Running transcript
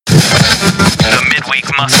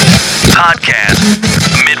Midweek Muscle Podcast.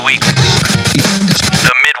 The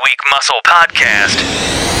Midweek Muscle Podcast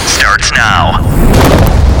starts now.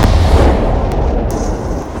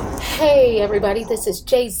 Hey everybody, this is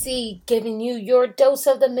JC giving you your dose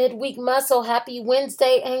of the Midweek Muscle. Happy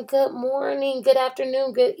Wednesday and good morning, good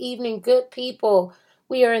afternoon, good evening, good people.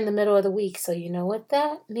 We are in the middle of the week, so you know what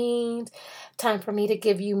that means. Time for me to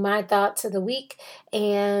give you my thoughts of the week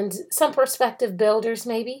and some perspective builders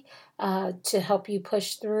maybe to help you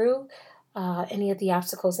push through any of the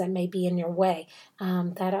obstacles that may be in your way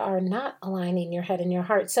that are not aligning your head and your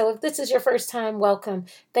heart. So if this is your first time, welcome.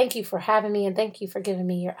 Thank you for having me, and thank you for giving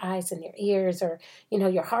me your eyes and your ears, or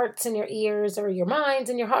your hearts and your ears, or your minds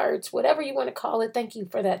and your hearts, whatever you want to call it. Thank you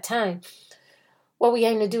for that time. What we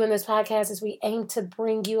aim to do in this podcast is we aim to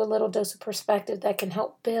bring you a little dose of perspective that can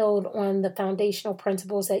help build on the foundational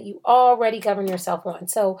principles that you already govern yourself on.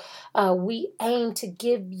 So we aim to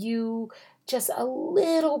give you just a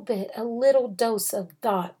little dose of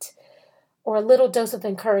thought or a little dose of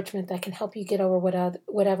encouragement that can help you get over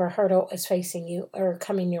whatever hurdle is facing you or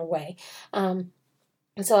coming your way. And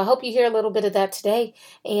so I hope you hear a little bit of that today.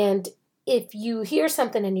 And if you hear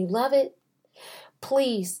something and you love it,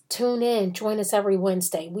 please tune in. Join us every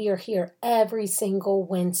Wednesday. We are here every single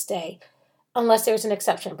Wednesday, unless there's an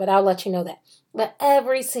exception, but I'll let you know that. But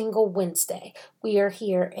every single Wednesday, we are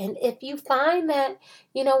here. And if you find that,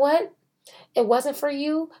 you know what, it wasn't for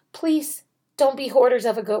you, please don't be hoarders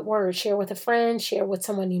of a good word. Share with a friend, share with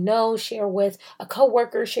someone you know, share with a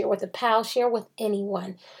coworker, share with a pal, share with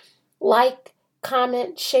anyone. Like,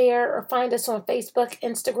 comment, share, or find us on Facebook,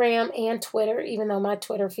 Instagram, and Twitter, even though my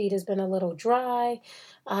Twitter feed has been a little dry.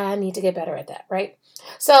 I need to get better at that, right?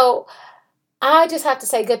 So I just have to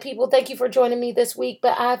say, good people, thank you for joining me this week,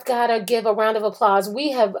 but I've got to give a round of applause.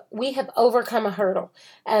 We have overcome a hurdle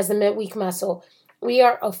as the Midweek Muscle. We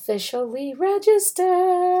are officially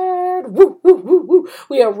registered. Woo, woo, woo, woo.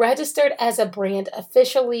 We are registered as a brand,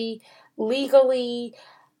 officially, legally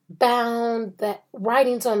bound, the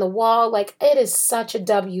writings on the wall. Like, it is such a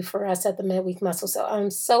W for us at the Midweek Muscle. So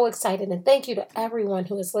I'm so excited. And thank you to everyone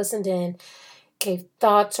who has listened in, gave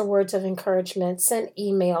thoughts or words of encouragement, sent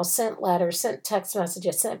emails, sent letters, sent text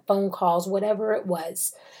messages, sent phone calls, whatever it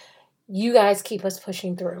was. You guys keep us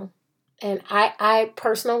pushing through. And I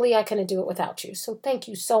personally, I couldn't do it without you. So thank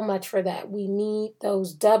you so much for that. We need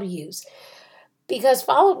those W's. Because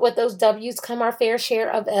followed with those W's come our fair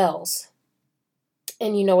share of L's.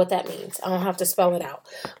 And you know what that means. I don't have to spell it out.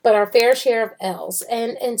 But our fair share of L's.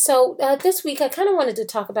 And so this week, I kind of wanted to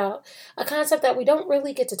talk about a concept that we don't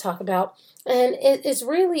really get to talk about. And it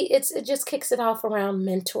just kicks it off around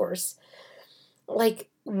mentors. Like,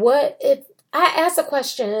 what if I ask the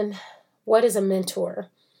question, what is a mentor?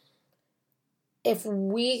 If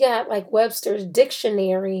we got like Webster's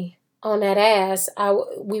dictionary on that ass,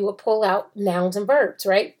 we would pull out nouns and verbs,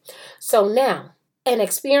 right? So now, an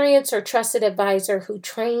experienced or trusted advisor who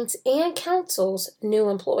trains and counsels new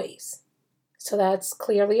employees. So that's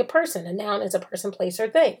clearly a person. A noun is a person, place, or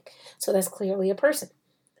thing. So that's clearly a person.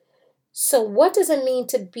 So what does it mean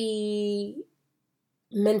to be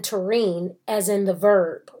mentoring, as in the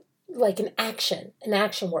verb, like an action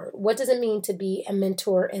word? What does it mean to be a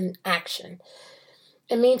mentor in action?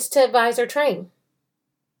 It means to advise or train.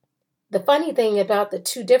 The funny thing about the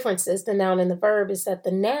two differences, the noun and the verb, is that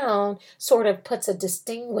the noun sort of puts a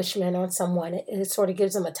distinguishment on someone. It sort of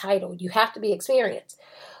gives them a title. You have to be experienced.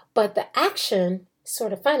 But the action is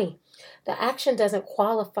sort of funny. The action doesn't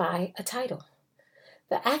qualify a title.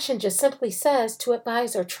 The action just simply says to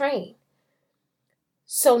advise or train.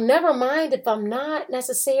 So never mind if I'm not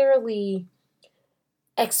necessarily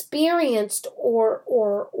experienced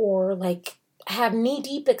or like have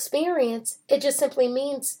knee-deep experience. It just simply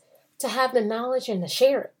means to have the knowledge and to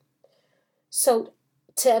share it. So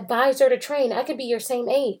to advise or to train, I could be your same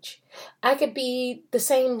age. I could be the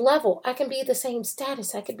same level. I can be the same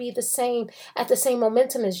status. I could be at the same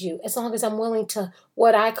momentum as you, as long as I'm willing to,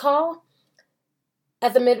 what I call,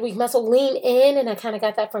 at the Midweek Muscle, lean in. And I kind of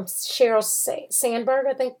got that from Sheryl Sandberg,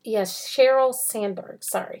 I think. Yes, Sheryl Sandberg,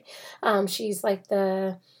 sorry. She's like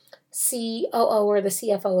the COO or the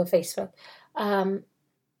CFO of Facebook.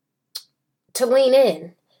 To lean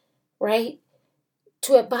in, right?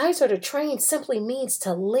 To advise or to train simply means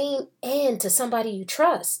to lean in to somebody you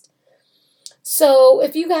trust. So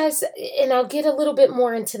if you guys, and I'll get a little bit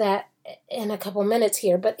more into that in a couple minutes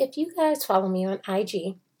here, but if you guys follow me on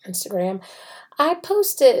IG, Instagram, I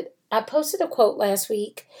posted a quote last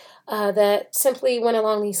week that simply went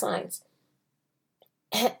along these lines.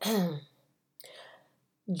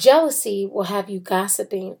 Jealousy will have you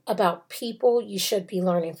gossiping about people you should be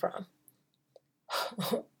learning from.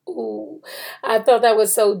 Ooh, I thought that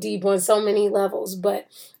was so deep on so many levels. But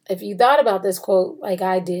if you thought about this quote like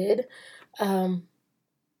I did,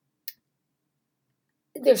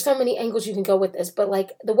 there's so many angles you can go with this. But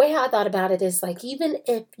like the way I thought about it is like, even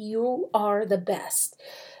if you are the best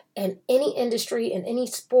in any industry, in any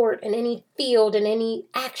sport, in any field, in any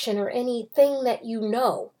action or anything that you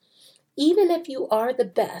know, even if you are the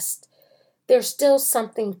best, there's still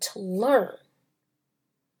something to learn.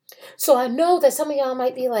 So I know that some of y'all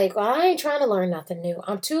might be like, well, I ain't trying to learn nothing new.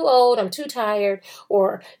 I'm too old. I'm too tired.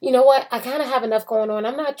 Or, you know what? I kind of have enough going on.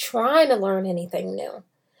 I'm not trying to learn anything new.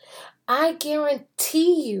 I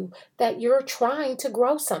guarantee you that you're trying to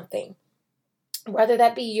grow something. Whether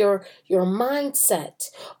that be your mindset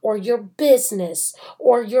or your business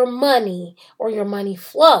or your money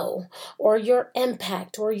flow or your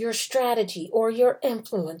impact or your strategy or your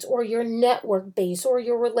influence or your network base or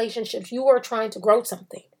your relationships, you are trying to grow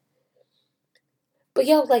something. But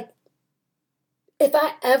yo, like, if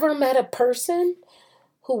I ever met a person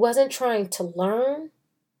who wasn't trying to learn,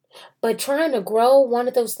 but trying to grow one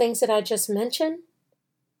of those things that I just mentioned,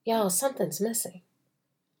 y'all, something's missing.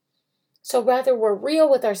 So whether we're real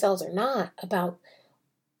with ourselves or not about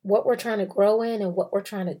what we're trying to grow in and what we're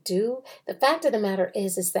trying to do, the fact of the matter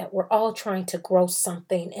is that we're all trying to grow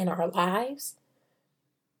something in our lives.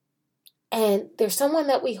 And there's someone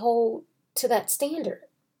that we hold to that standard.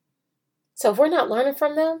 So if we're not learning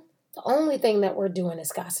from them, the only thing that we're doing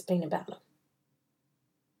is gossiping about them.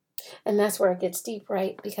 And that's where it gets deep,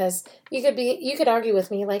 right? Because you could argue with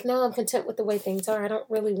me like, no, I'm content with the way things are. I don't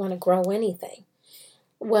really want to grow anything.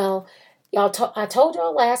 Well, I told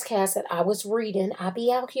y'all last cast that I was reading. I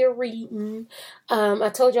be out here reading. I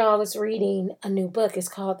told y'all I was reading a new book. It's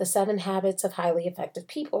called The 7 Habits of Highly Effective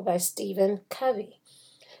People by Stephen Covey.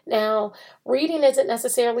 Now, reading isn't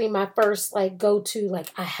necessarily my first go-to,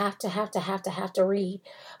 I have to read.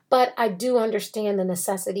 But I do understand the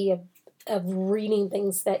necessity of reading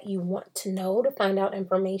things that you want to know, to find out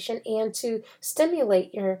information, and to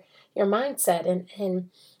stimulate your mindset. And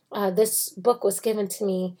this book was given to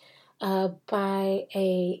me by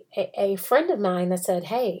a friend of mine that said,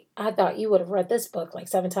 hey, I thought you would have read this book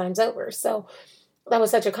 7 times over. So that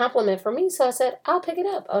was such a compliment for me. So I said, I'll pick it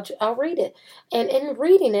up. I'll read it. And in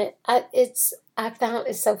reading it, I found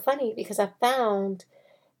it's so funny because I found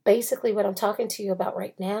basically what I'm talking to you about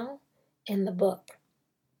right now in the book.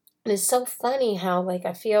 And it's so funny how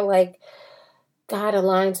I feel like God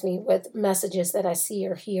aligns me with messages that I see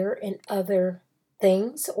or hear in other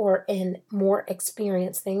things or in more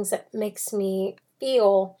experienced things that makes me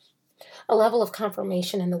feel a level of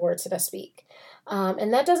confirmation in the words that I speak.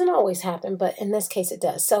 And that doesn't always happen, but in this case it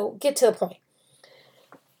does. So get to the point.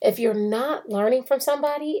 If you're not learning from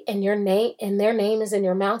somebody and their name is in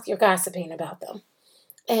your mouth, you're gossiping about them.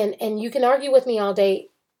 And you can argue with me all day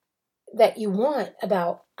that you want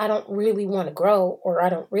about, I don't really want to grow or I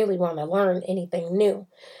don't really want to learn anything new.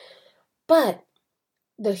 But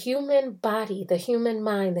the human body, the human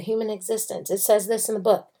mind, the human existence, it says this in the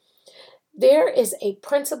book. There is a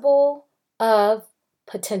principle of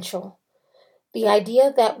potential. The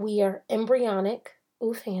idea that we are embryonic,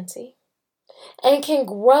 ooh fancy, and can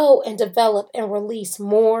grow and develop and release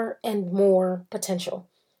more and more potential.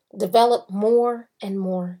 Develop more and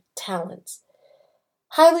more talents.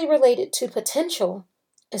 Highly related to potential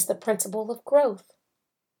is the principle of growth.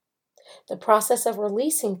 The process of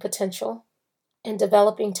releasing potential and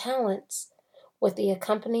developing talents with the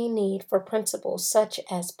accompanying need for principles such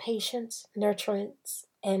as patience, nurturance,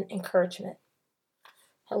 and encouragement.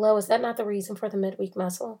 Hello, is that not the reason for the midweek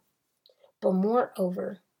muscle? But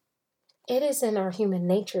moreover, it is in our human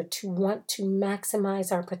nature to want to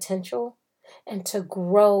maximize our potential and to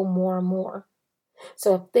grow more and more.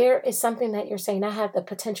 So if there is something that you're saying, I have the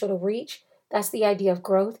potential to reach, that's the idea of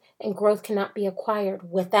growth, and growth cannot be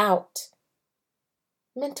acquired without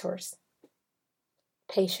mentors.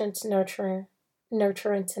 Patience, nurturance,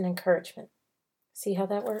 and encouragement. See how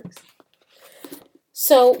that works?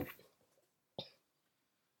 So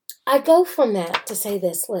I go from that to say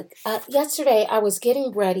this. Look, yesterday I was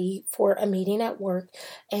getting ready for a meeting at work,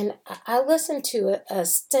 and I listened to a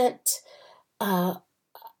stint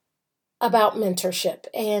about mentorship.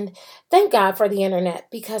 And thank God for the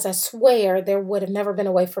internet, because I swear there would have never been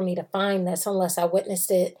a way for me to find this unless I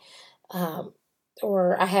witnessed it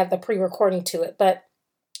or I had the pre-recording to it. But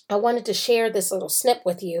I wanted to share this little snip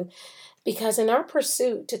with you because in our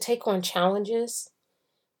pursuit to take on challenges,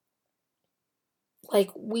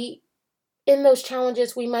 in those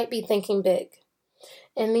challenges, we might be thinking big.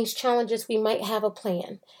 In these challenges, we might have a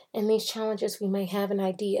plan. In these challenges, we might have an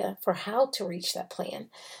idea for how to reach that plan.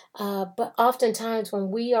 But oftentimes,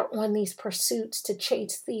 when we are on these pursuits to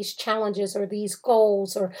chase these challenges or these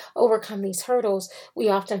goals or overcome these hurdles, we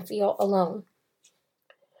often feel alone.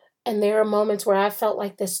 And there are moments where I felt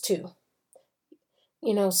like this too.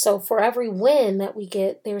 So for every win that we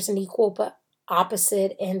get, there's an equal but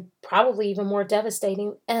opposite and probably even more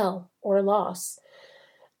devastating L or loss.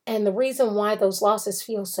 And the reason why those losses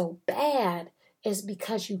feel so bad is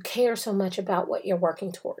because you care so much about what you're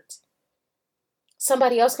working towards.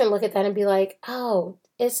 Somebody else can look at that and be like, oh,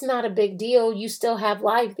 it's not a big deal. You still have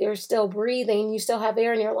life. You're still breathing. You still have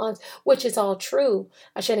air in your lungs, which is all true.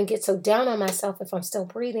 I shouldn't get so down on myself if I'm still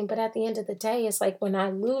breathing. But at the end of the day, it's like when I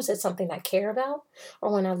lose at something I care about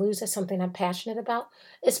or when I lose at something I'm passionate about,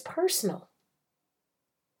 it's personal.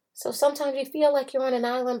 So sometimes you feel like you're on an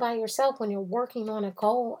island by yourself when you're working on a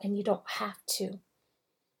goal and you don't have to.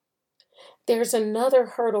 There's another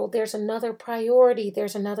hurdle, there's another priority,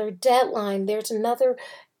 there's another deadline, there's another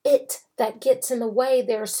it that gets in the way.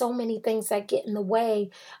 There are so many things that get in the way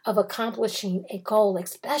of accomplishing a goal,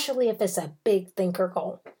 especially if it's a big thinker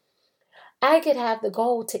goal. I could have the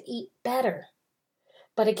goal to eat better.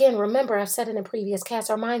 But again, remember, I've said it in previous casts,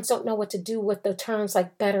 our minds don't know what to do with the terms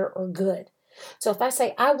like better or good. So if I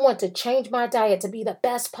say I want to change my diet to be the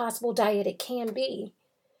best possible diet it can be,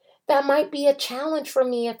 that might be a challenge for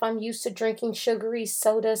me if I'm used to drinking sugary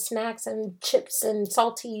soda, snacks, and chips and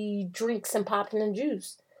salty drinks and popping and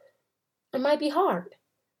juice. It might be hard.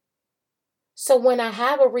 So when I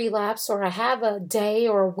have a relapse or I have a day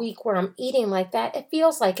or a week where I'm eating like that, it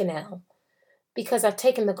feels like an L because I've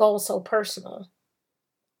taken the goal so personal,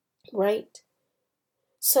 right?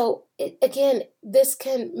 So, again, this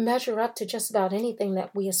can measure up to just about anything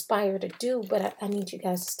that we aspire to do, but I need you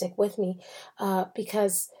guys to stick with me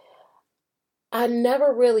because I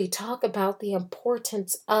never really talk about the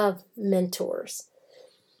importance of mentors.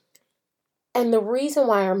 And the reason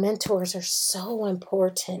why our mentors are so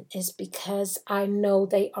important is because I know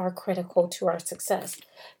they are critical to our success.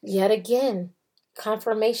 Yet again,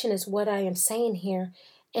 confirmation is what I am saying here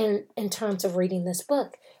in terms of reading this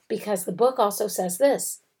book, because the book also says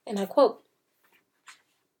this, and I quote,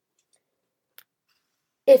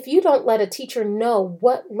 "If you don't let a teacher know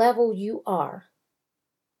what level you are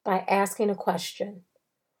by asking a question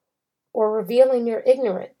or revealing your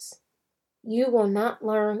ignorance, you will not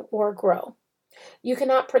learn or grow. You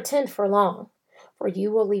cannot pretend for long, for you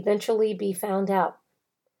will eventually be found out.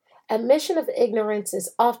 Admission of ignorance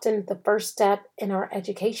is often the first step in our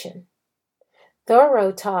education."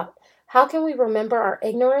 Thoreau taught, how can we remember our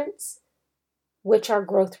ignorance, which our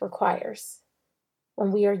growth requires,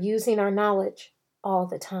 when we are using our knowledge all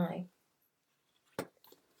the time?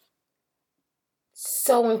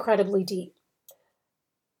 So incredibly deep.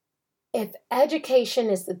 If education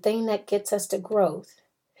is the thing that gets us to growth,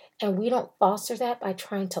 and we don't foster that by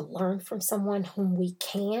trying to learn from someone whom we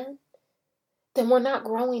can, then we're not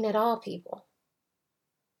growing at all, people.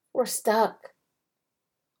 We're stuck.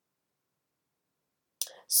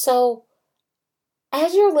 So,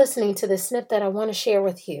 as you're listening to the snip that I want to share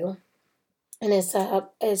with you, and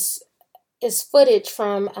it's footage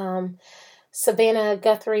from Savannah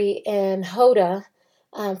Guthrie and Hoda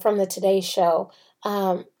from the Today Show.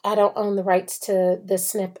 I don't own the rights to this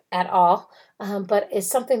snip at all, but it's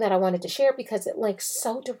something that I wanted to share because it links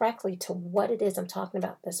so directly to what it is I'm talking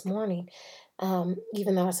about this morning.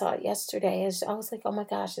 Even though I saw it yesterday, I was like, oh my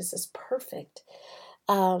gosh, this is perfect.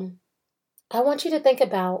 I want you to think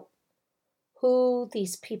about who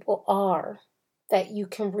these people are that you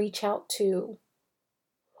can reach out to,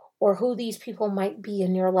 or who these people might be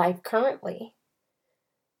in your life currently.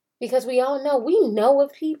 Because we know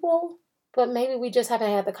of people, but maybe we just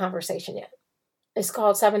haven't had the conversation yet. It's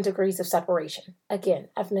called 7 Degrees of Separation. Again,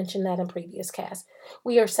 I've mentioned that in previous casts.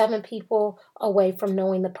 We are 7 people away from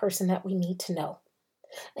knowing the person that we need to know.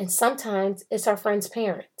 And sometimes it's our friend's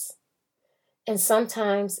parents. And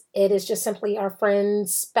sometimes it is just simply our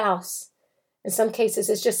friend's spouse. In some cases,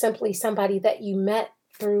 it's just simply somebody that you met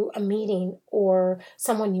through a meeting or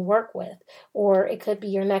someone you work with, or it could be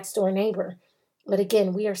your next door neighbor. But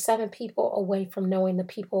again, we are 7 people away from knowing the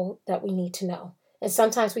people that we need to know. And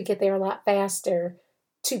sometimes we get there a lot faster,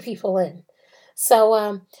 2 people in.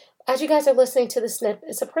 So as you guys are listening to the snip,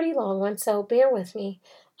 it's a pretty long one, so bear with me.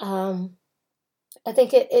 I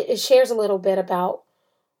think it shares a little bit about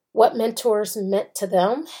what mentors meant to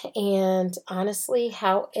them and honestly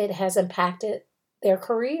how it has impacted their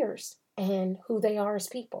careers and who they are as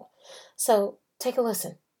people. So take a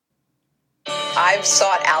listen. I've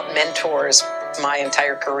sought out mentors my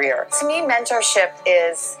entire career. To me, mentorship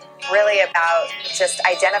is really about just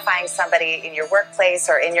identifying somebody in your workplace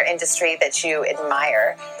or in your industry that you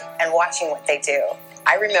admire and watching what they do.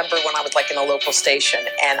 I remember when I was in a local station,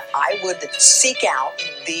 and I would seek out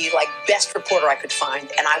the best reporter I could find,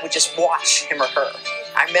 and I would just watch him or her.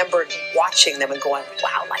 I remember watching them and going,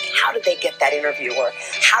 wow, how did they get that interview? Or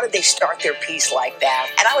how did they start their piece like that?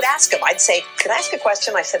 And I would ask them, I'd say, could I ask a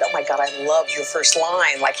question? I said, oh my God, I love your first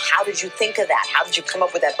line. How did you think of that? How did you come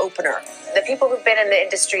up with that opener? The people who've been in the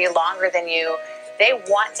industry longer than you, they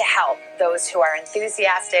want to help those who are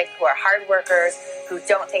enthusiastic, who are hard workers, who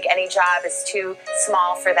don't think any job is too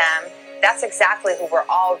small for them. That's exactly who we're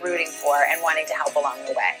all rooting for and wanting to help along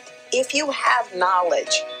the way. If you have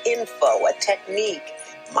knowledge, info, a technique,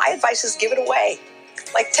 my advice is give it away.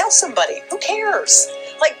 Tell somebody, who cares?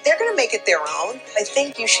 They're going to make it their own. I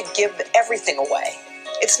think you should give everything away.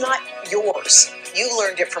 It's not yours. You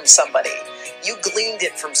learned it from somebody. You gleaned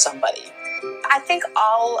it from somebody. I think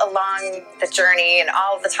all along the journey and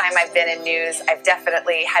all the time I've been in news, I've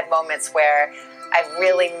definitely had moments where I've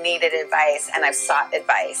really needed advice and I've sought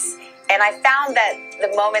advice. And I found that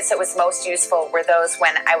the moments that was most useful were those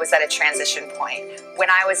when I was at a transition point. When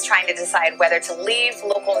I was trying to decide whether to leave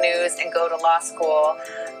local news and go to law school,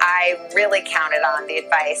 I really counted on the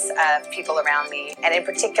advice of people around me. And in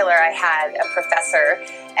particular, I had a professor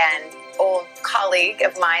and old colleague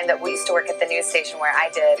of mine that we used to work at the news station where I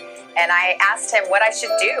did. And I asked him what I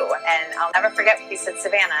should do. And I'll never forget what he said,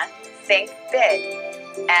 Savannah, think big.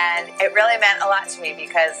 And it really meant a lot to me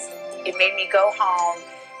because it made me go home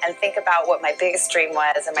and think about what my biggest dream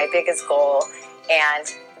was and my biggest goal, and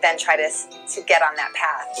then try to get on that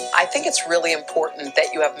path. I think it's really important that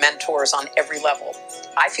you have mentors on every level.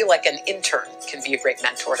 I feel like an intern can be a great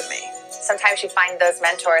mentor to me. Sometimes you find those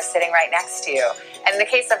mentors sitting right next to you. And in the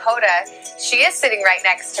case of Hoda, she is sitting right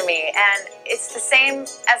next to me. And it's the same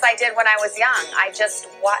as I did when I was young. I just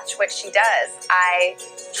watch what she does. I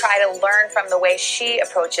try to learn from the way she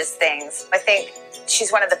approaches things. I think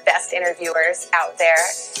she's one of the best interviewers out there.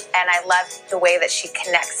 And I love the way that she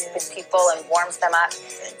connects with people and warms them up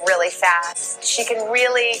really fast. She can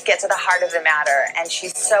really get to the heart of the matter. And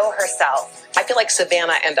she's so herself. I feel like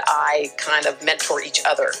Savannah and I kind of mentor each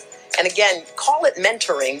other. And again, call it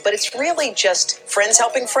mentoring, but it's really just friends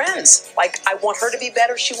helping friends. I want her to be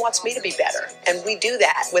better, she wants me to be better. And we do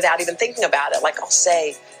that without even thinking about it. I'll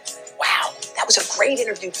say, wow, that was a great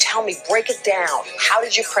interview. Tell me, break it down. How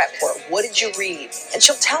did you prep for it? What did you read? And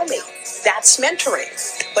she'll tell me. That's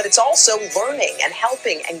mentoring. But it's also learning and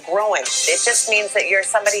helping and growing. It just means that you're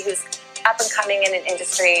somebody who's up and coming in an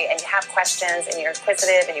industry and you have questions and you're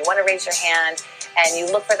inquisitive and you want to raise your hand and you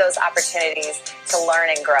look for those opportunities to learn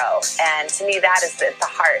and grow. And to me, that is the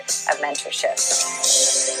heart of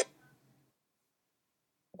mentorship.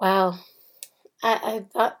 Wow. I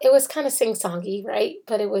thought it was kind of sing-songy, right?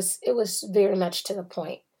 But it was very much to the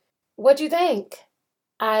point. What'd you think?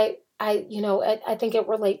 I think it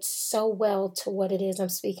relates so well to what it is I'm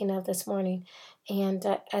speaking of this morning. And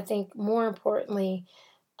I think more importantly,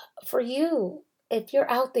 for you, if you're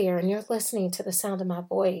out there and you're listening to the sound of my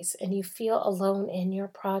voice and you feel alone in your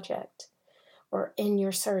project or in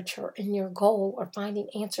your search or in your goal or finding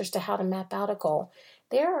answers to how to map out a goal,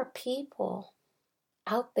 there are people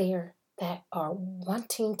out there that are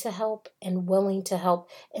wanting to help and willing to help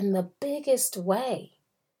in the biggest way.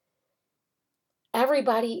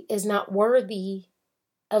 Everybody is not worthy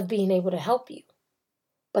of being able to help you,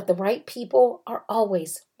 but the right people are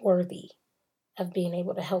always worthy of being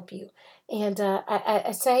able to help you. And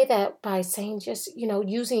I say that by saying just,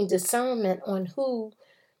 using discernment on who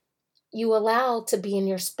you allow to be in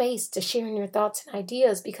your space, to sharing your thoughts and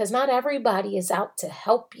ideas, because not everybody is out to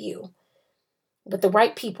help you, but the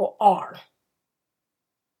right people are.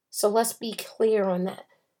 So let's be clear on that.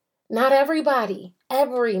 Not everybody,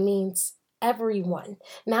 every means everyone.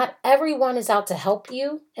 Not everyone is out to help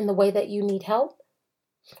you in the way that you need help,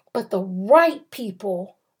 but the right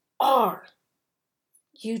people are.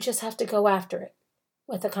 You just have to go after it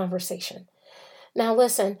with a conversation. Now,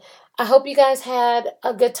 listen, I hope you guys had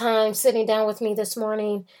a good time sitting down with me this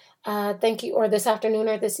morning. Thank you, or this afternoon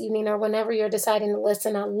or this evening, or whenever you're deciding to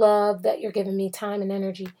listen. I love that you're giving me time and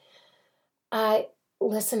energy.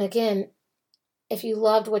 Listen again. If you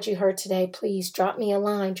loved what you heard today, please drop me a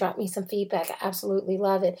line, drop me some feedback. I absolutely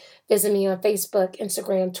love it. Visit me on Facebook,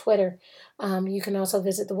 Instagram, Twitter. You can also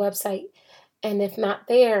visit the website. And if not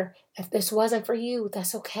there, if this wasn't for you,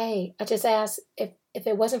 that's okay. I just ask, if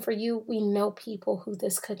it wasn't for you, we know people who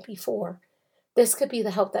this could be for. This could be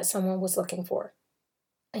the help that someone was looking for.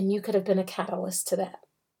 And you could have been a catalyst to that.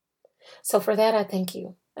 So for that, I thank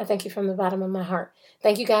you. I thank you from the bottom of my heart.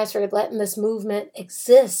 Thank you guys for letting this movement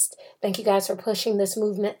exist. Thank you guys for pushing this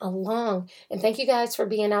movement along. And thank you guys for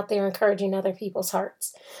being out there encouraging other people's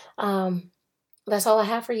hearts. That's all I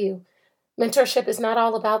have for you. Mentorship is not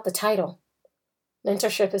all about the title.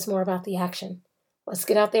 Mentorship is more about the action. Let's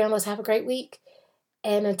get out there and let's have a great week.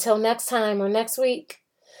 And until next time or next week,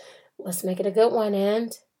 let's make it a good one,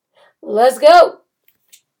 and let's go.